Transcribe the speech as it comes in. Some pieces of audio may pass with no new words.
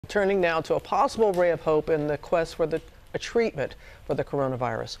Turning now to a possible ray of hope in the quest for a treatment for the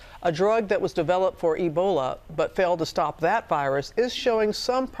coronavirus. A drug that was developed for Ebola but failed to stop that virus is showing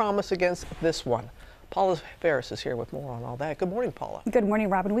some promise against this one. Paula Ferris is here with more on all that. Good morning, Paula. Good morning,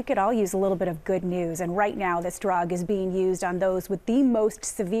 Robin. We could all use a little bit of good news. And right now, this drug is being used on those with the most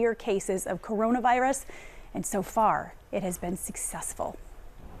severe cases of coronavirus. And so far, it has been successful.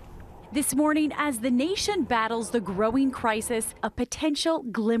 This morning, as the nation battles the growing crisis, a potential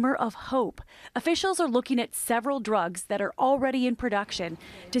glimmer of hope. Officials are looking at several drugs that are already in production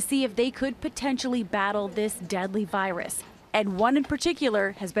to see if they could potentially battle this deadly virus. And one in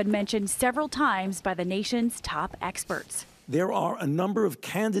particular has been mentioned several times by the nation's top experts. There are a number of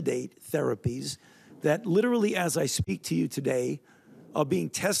candidate therapies that literally, as I speak to you today, are being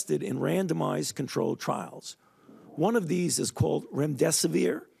tested in randomized controlled trials. One of these is called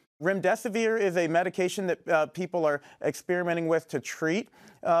remdesivir. Remdesivir is a medication that people are experimenting with to treat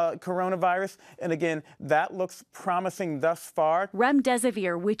coronavirus. And again, that looks promising thus far.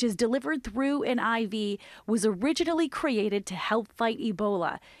 Remdesivir, which is delivered through an IV, was originally created to help fight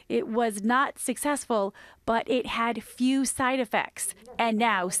Ebola. It was not successful, but it had few side effects. And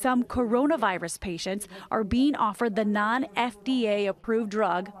now some coronavirus patients are being offered the non-FDA approved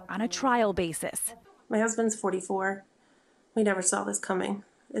drug on a trial basis. My husband's 44. We never saw this coming.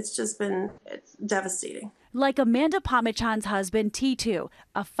 It's devastating. Like Amanda Pomichan's husband, T2,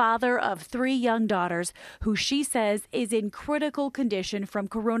 a father of 3 young daughters, who she says is in critical condition from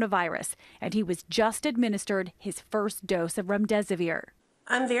coronavirus, and he was just administered his first dose of remdesivir.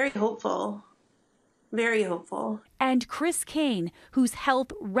 I'm very hopeful. Very hopeful. And Chris Kane, whose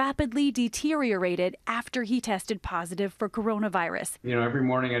health rapidly deteriorated after he tested positive for coronavirus. You know, every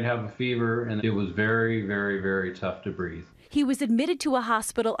morning I'd have a fever, and it was very, very, very tough to breathe. He was admitted to a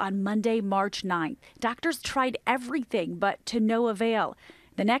hospital on Monday, March 9th. Doctors tried everything, but to no avail.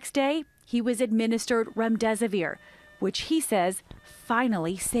 The next day, he was administered remdesivir, which he says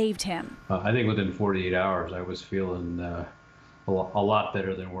finally saved him. I think within 48 hours, I was feeling a lot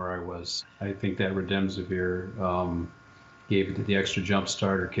better than where I was. I think that remdesivir gave it the extra jump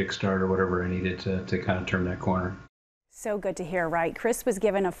start or kick start or whatever I needed to kind of turn that corner. So good to hear, right? Chris was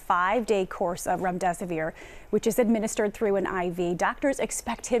given a 5-day course of remdesivir, which is administered through an IV. Doctors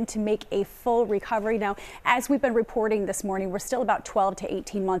expect him to make a full recovery. Now, as we've been reporting this morning, we're still about 12 to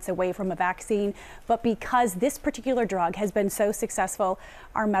 18 months away from a vaccine. But because this particular drug has been so successful,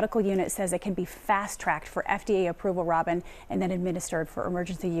 our medical unit says it can be fast-tracked for FDA approval, Robin, and then administered for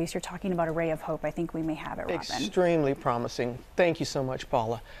emergency use. You're talking about a ray of hope. I think we may have it, Robin. Extremely promising. Thank you so much,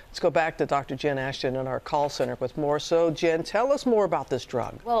 Paula. Let's go back to Dr. Jen Ashton in our call center with more. So, Jen, tell us more about this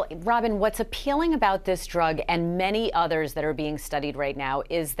drug. Well, Robin, what's appealing about this drug and many others that are being studied right now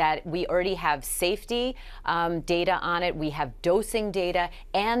is that we already have safety data on it, we have dosing data,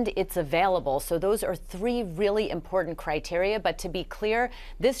 and it's available. So those are 3 really important criteria. But to be clear,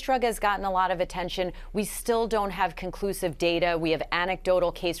 this drug has gotten a lot of attention. We still don't have conclusive data. We have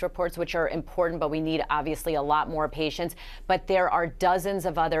anecdotal case reports, which are important, but we need obviously a lot more patients. But there are dozens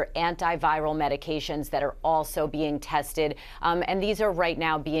of other antiviral medications that are also being tested. And these are right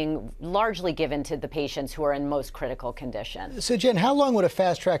now being largely given to the patients who are in most critical condition. So, Jen, how long would a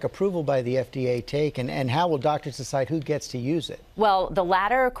fast-track approval by the FDA take, and how will doctors decide who gets to use it? Well, the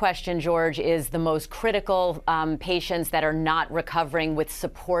latter question, George, is the most critical patients that are not recovering with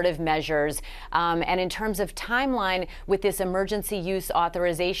supportive measures. And in terms of timeline, with this emergency use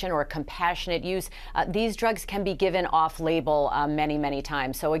authorization or compassionate use, these drugs can be given off-label many, many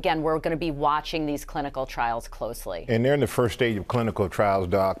times. So again, we're going to be watching these clinical trials closely. And they're in the first stage of clinical trials,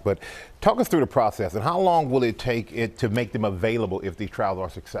 Doc, but talk us through the process and how long will it take it to make them available if these trials are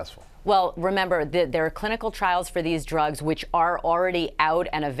successful? Well, remember, there are clinical trials for these drugs which are already out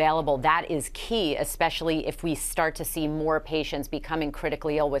and available. That is key, especially if we start to see more patients becoming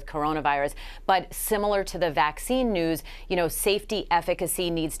critically ill with coronavirus. But similar to the vaccine news, you know, safety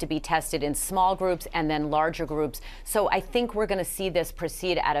efficacy needs to be tested in small groups and then larger groups. So I think we're going to see this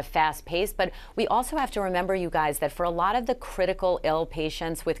proceed at a fast pace. But we also have to remember, you guys, that for a lot of the critical ill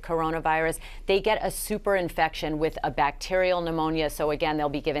patients with coronavirus, they get a super infection with a bacterial pneumonia. So again, they'll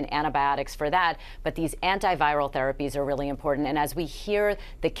be given antibiotics for that, but these antiviral therapies are really important. And as we hear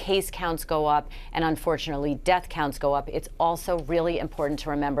the case counts go up and unfortunately death counts go up, it's also really important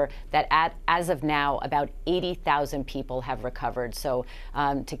to remember that as of now, about 80,000 people have recovered. So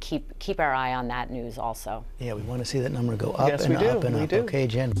to keep our eye on that news also. Yeah, we want to see that number go up Yes, and we up do. and We up. do. Okay,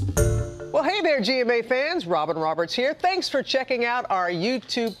 Jen. Well, hey there, GMA fans. Robin Roberts here. Thanks for checking out our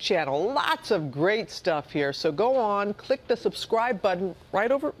YouTube channel. Lots of great stuff here. So go on, click the subscribe button right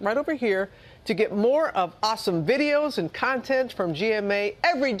over here. To get more of awesome videos and content from GMA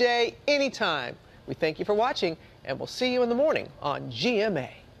every day, anytime. We thank you for watching, and we'll see you in the morning on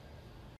GMA.